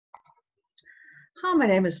Hi, my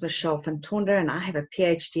name is Michelle from Tonder, and I have a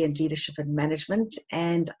PhD in leadership and management.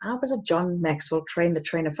 And I was a John Maxwell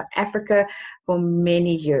trainer for Africa for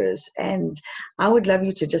many years. And I would love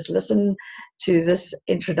you to just listen to this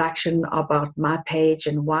introduction about my page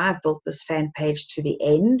and why I've built this fan page to the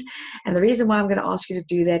end. And the reason why I'm going to ask you to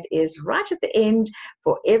do that is right at the end,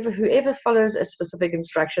 for whoever follows a specific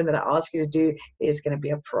instruction that I ask you to do, is going to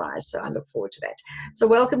be a prize. So I look forward to that. So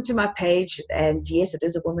welcome to my page. And yes, it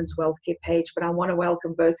is a women's wealth care page, but I want to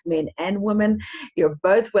welcome both men and women. You're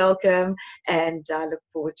both welcome, and I look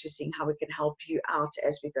forward to seeing how we can help you out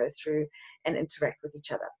as we go through and interact with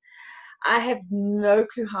each other. I have no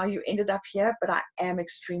clue how you ended up here, but I am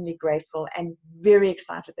extremely grateful and very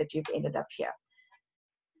excited that you've ended up here.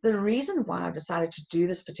 The reason why I've decided to do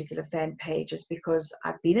this particular fan page is because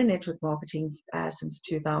I've been in network marketing since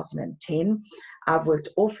 2010. I've worked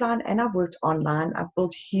offline and I've worked online. I've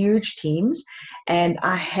built huge teams, and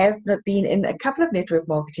I have been in a couple of network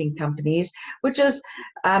marketing companies, which is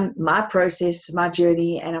my process, my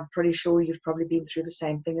journey, and I'm pretty sure you've probably been through the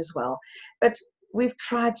same thing as well. But we've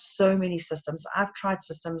tried so many systems. I've tried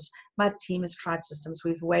systems. My team has tried systems.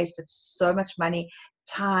 We've wasted so much money,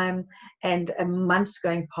 time, and months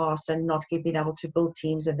going past and not being able to build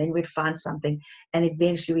teams. And then we'd find something, and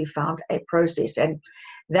eventually we found a process. And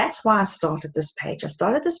that's why I started this page. I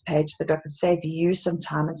started this page so that I could save you some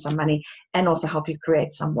time and some money, and also help you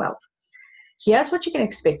create some wealth. Here's what you can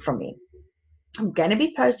expect from me. I'm going to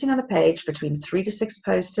be posting on the page between 3 to 6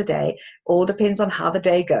 posts a day. All depends on how the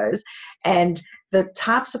day goes. And the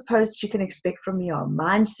types of posts you can expect from me are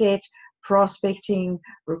mindset, prospecting,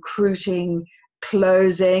 recruiting,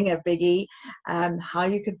 closing, a biggie, how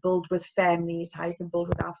you can build with families, how you can build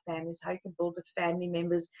with our families, how you can build with family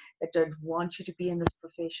members that don't want you to be in this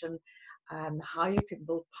profession, how you can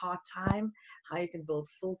build part-time, how you can build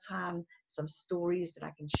full-time, some stories that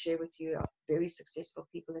I can share with you of very successful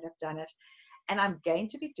people that have done it. And I'm going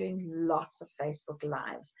to be doing lots of Facebook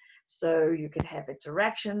Lives. So you can have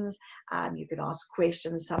interactions, you can ask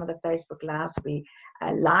questions. Some of the Facebook Lives will be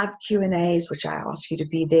live Q&As, which I ask you to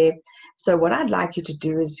be there. So what I'd like you to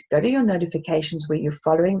do is go to your notifications where you're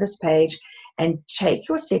following this page and take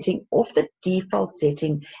your setting off the default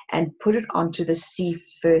setting and put it onto the see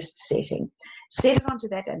first setting. Set it onto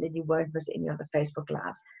that, and then you won't miss any of the Facebook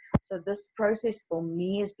Lives. So this process for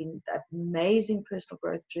me has been an amazing personal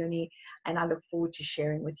growth journey, and I look forward to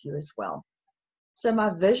sharing with you as well. So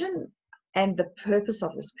my vision and the purpose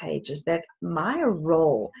of this page is that my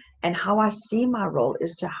role and how I see my role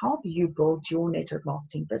is to help you build your network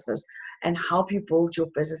marketing business and help you build your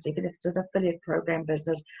business, even if it's an affiliate program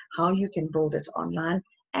business, how you can build it online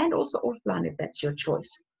and also offline if that's your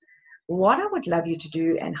choice. What I would love you to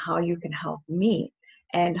do, and how you can help me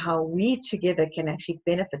and how we together can actually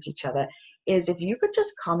benefit each other, is if you could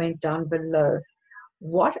just comment down below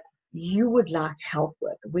what you would like help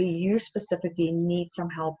with, where you specifically need some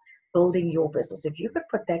help building your business. If you could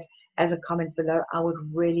put that as a comment below, I would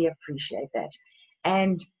really appreciate that.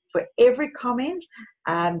 And for every comment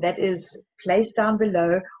that is placed down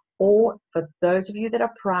below, or for those of you that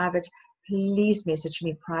are private, please message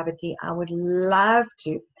me privately. I would love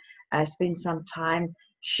to spend some time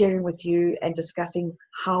sharing with you and discussing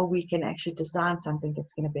how we can actually design something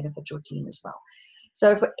that's going to benefit your team as well.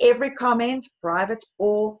 So for every comment, private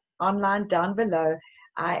or online down below,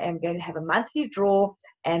 I am going to have a monthly draw,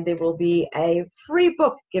 and there will be a free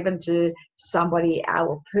book given to somebody. I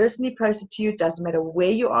will personally post it to you. It doesn't matter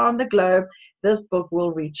where you are on the globe, this book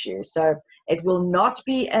will reach you. So it will not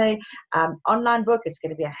be an online book. It's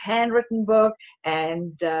going to be a handwritten book,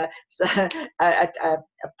 and so a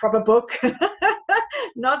proper book.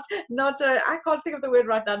 not I can't think of the word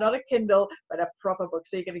right now, not a Kindle, but a proper book.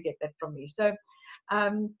 So you're going to get that from me. So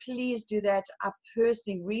please do that.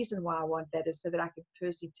 Reason why I want that is so that I can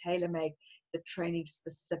personally tailor-make the training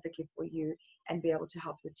specifically for you and be able to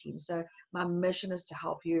help your team. So my mission is to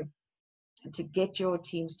help you to get your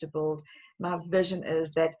teams to build. My vision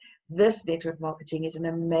is that this network marketing is an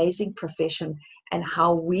amazing profession, and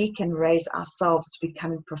how we can raise ourselves to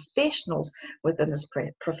becoming professionals within this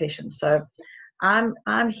profession. So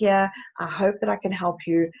I'm here. I hope that I can help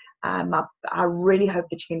you. I really hope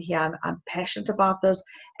that you can hear I'm passionate about this,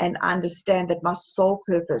 and understand that my sole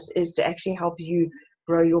purpose is to actually help you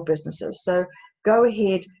grow your businesses. So go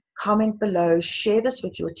ahead, comment below, share this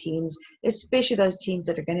with your teams, especially those teams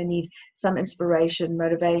that are going to need some inspiration,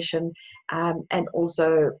 motivation, and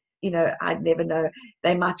also, I never know,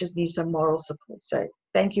 they might just need some moral support. So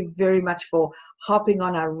thank you very much for hopping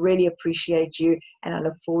on. I really appreciate you, and I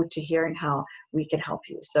look forward to hearing how we can help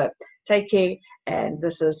you. So take care, and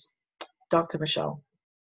this is Dr. Michelle.